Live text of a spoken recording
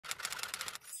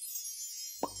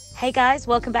Hey guys,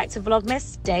 welcome back to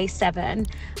Vlogmas Day 7.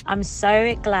 I'm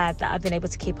so glad that I've been able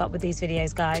to keep up with these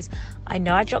videos, guys. I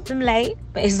know I dropped them late,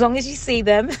 but as long as you see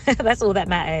them, that's all that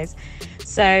matters.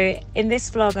 So in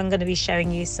this vlog, I'm going to be showing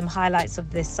you some highlights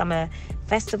of this summer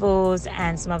festivals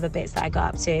and some other bits that I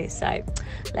got up to. So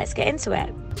let's get into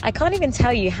it. I can't even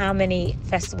tell you how many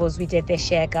festivals we did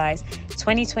this year, guys.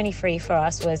 2023 for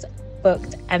us was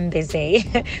booked and busy.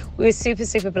 We were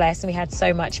super blessed and we had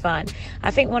so much fun.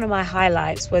 I think one of my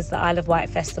highlights was the Isle of Wight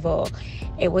festival.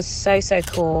 It was so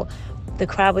cool. The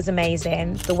crowd was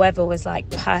amazing, the weather was like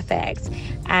perfect,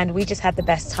 and we just had the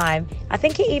best time. I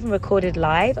think it even recorded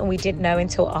live and we didn't know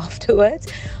until afterwards,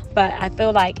 but I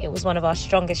feel like it was one of our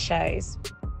strongest shows.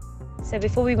 So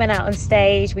before we went out on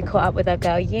stage, we caught up with our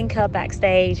girl Yinka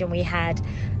backstage and we had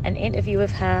an interview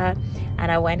with her,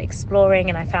 and I went exploring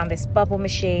and I found this bubble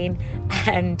machine,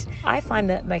 and I find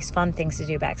the most fun things to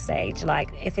do backstage. Like,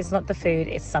 if it's not the food,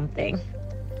 it's something.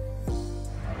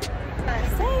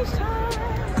 Backstage time.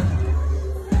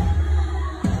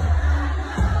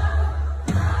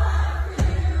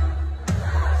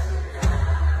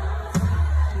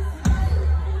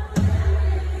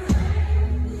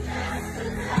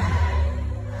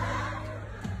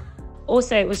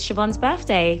 Also, it was Siobhan's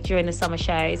birthday during the summer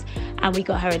shows, and we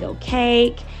got her a little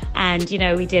cake, and you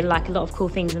know, we did like a lot of cool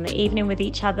things in the evening with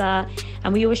each other,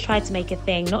 and we always tried to make a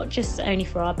thing, not just only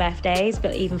for our birthdays,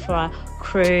 but even for our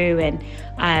crew. And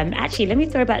actually, let me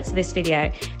throw back to this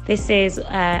video. This is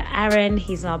Aaron,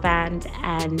 he's in our band,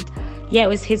 and yeah, it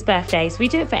was his birthday, so we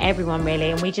do it for everyone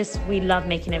really, and we love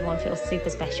making everyone feel super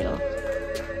special.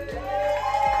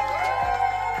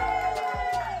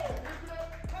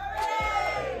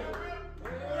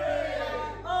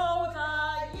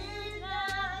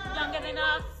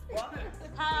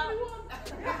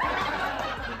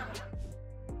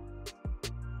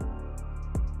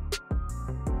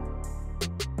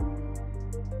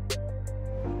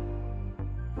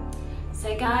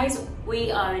 So guys,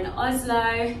 we are in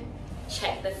Oslo.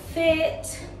 Check the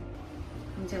fit.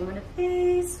 I'm doing one of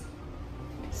these.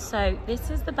 So this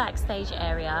is the backstage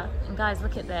area, and guys,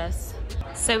 look at this.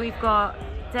 So we've got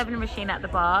Devon and Machine at the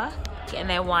bar, getting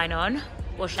their wine on,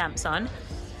 or champs on.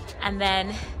 And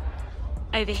then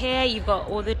over here, you've got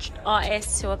all the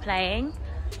artists who are playing.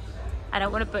 I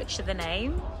don't want to butcher the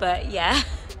name, but yeah.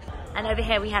 And over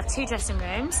here, we have two dressing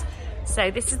rooms.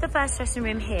 So this is the first dressing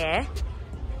room here.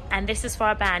 And this is for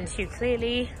our band, who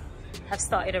clearly have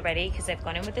started already because they've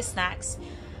gone in with the snacks.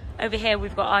 Over here,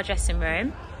 we've got our dressing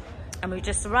room, and we've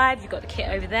just arrived. You've got the kit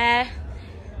over there.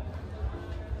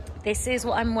 This is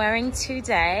what I'm wearing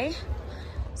today.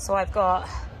 So I've got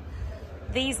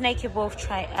these Naked Wolf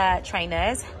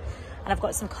trainers, and I've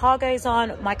got some cargos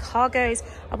on. My cargos,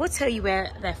 I will tell you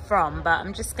where they're from, but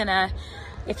I'm just gonna,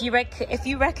 if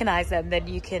you recognize them, then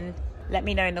you can let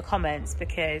me know in the comments,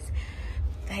 because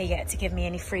they yet to give me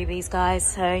any freebies, guys.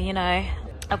 So, you know,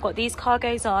 I've got these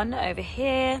cargos on over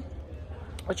here,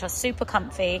 which are super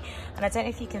comfy. And I don't know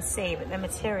if you can see, but the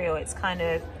material, it's kind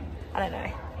of, I don't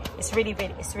know, it's really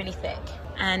thick.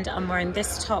 And I'm wearing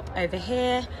this top over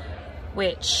here,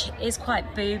 which is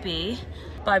quite booby,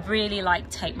 but I really like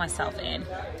take myself in.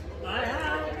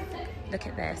 Look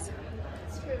at this.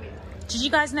 Did you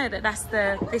guys know that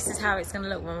this is how it's gonna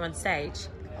look when we're on stage?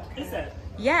 Is it?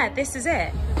 Yeah, this is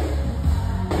it.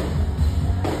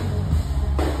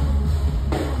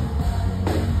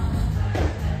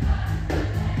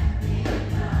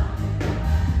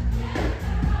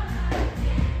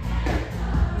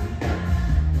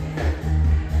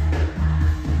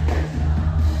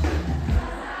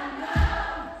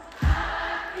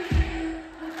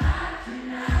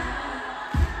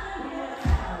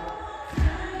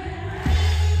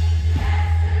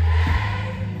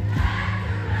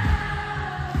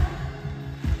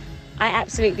 I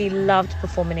absolutely loved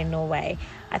performing in Norway.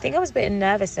 I think I was a bit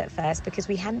nervous at first because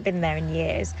we hadn't been there in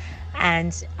years.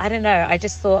 And I don't know, I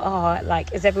just thought, oh,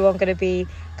 like, is everyone going to be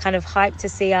kind of hyped to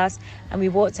see us? And we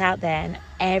walked out there and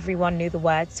everyone knew the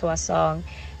words to our song.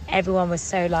 Everyone was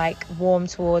so like warm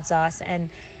towards us, and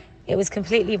it was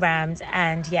completely rammed.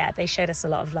 And yeah, they showed us a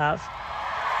lot of love.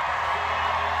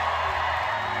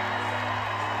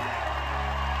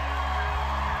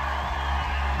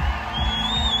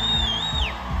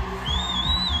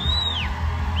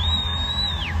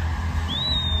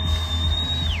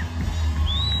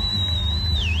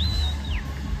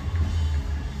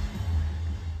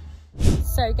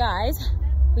 So guys,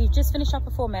 we've just finished our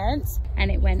performance and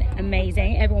it went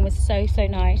amazing. Everyone was so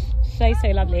nice, so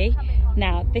lovely.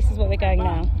 Now this is what we're going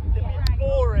now,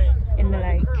 in the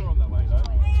lake.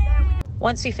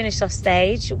 once we finished off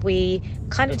stage, we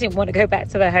kind of didn't want to go back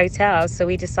to the hotel, so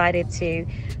we decided to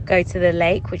go to the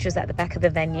lake, which was at the back of the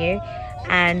venue,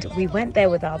 and we went there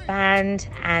with our band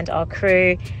and our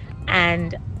crew,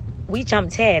 and we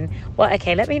jumped in. Well,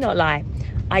 okay, let me not lie,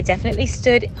 I definitely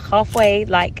stood halfway,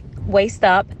 like waist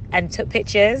up, and took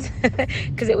pictures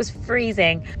because it was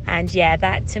freezing. And yeah,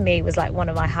 that to me was like one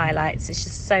of my highlights. It's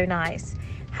just so nice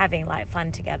having like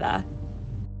fun together.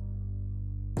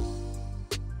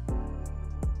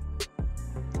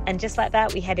 And just like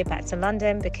that, we headed back to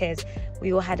London because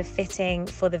we all had a fitting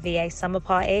for the VA summer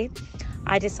party.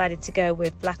 I decided to go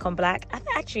with black on black.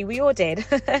 Actually, we all did.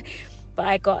 But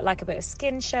I got like a bit of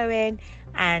skin showing,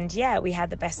 and yeah, we had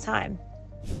the best time.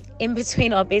 In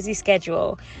between our busy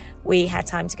schedule, we had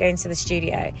time to go into the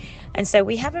studio, and so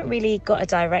we haven't really got a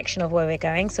direction of where we're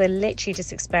going, so we're literally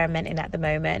just experimenting at the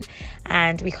moment,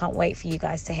 and we can't wait for you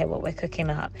guys to hear what we're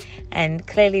cooking up. And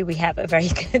clearly we have a very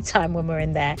good time when we're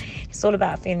in there. It's all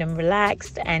about feeling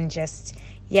relaxed and just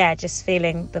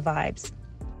feeling the vibes.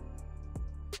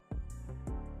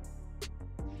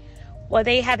 Well,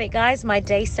 there you have it, guys, my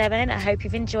day 7. I hope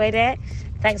you've enjoyed it.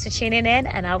 Thanks for tuning in,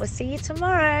 and I will see you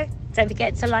tomorrow. Don't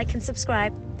forget to like and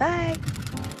subscribe. Bye.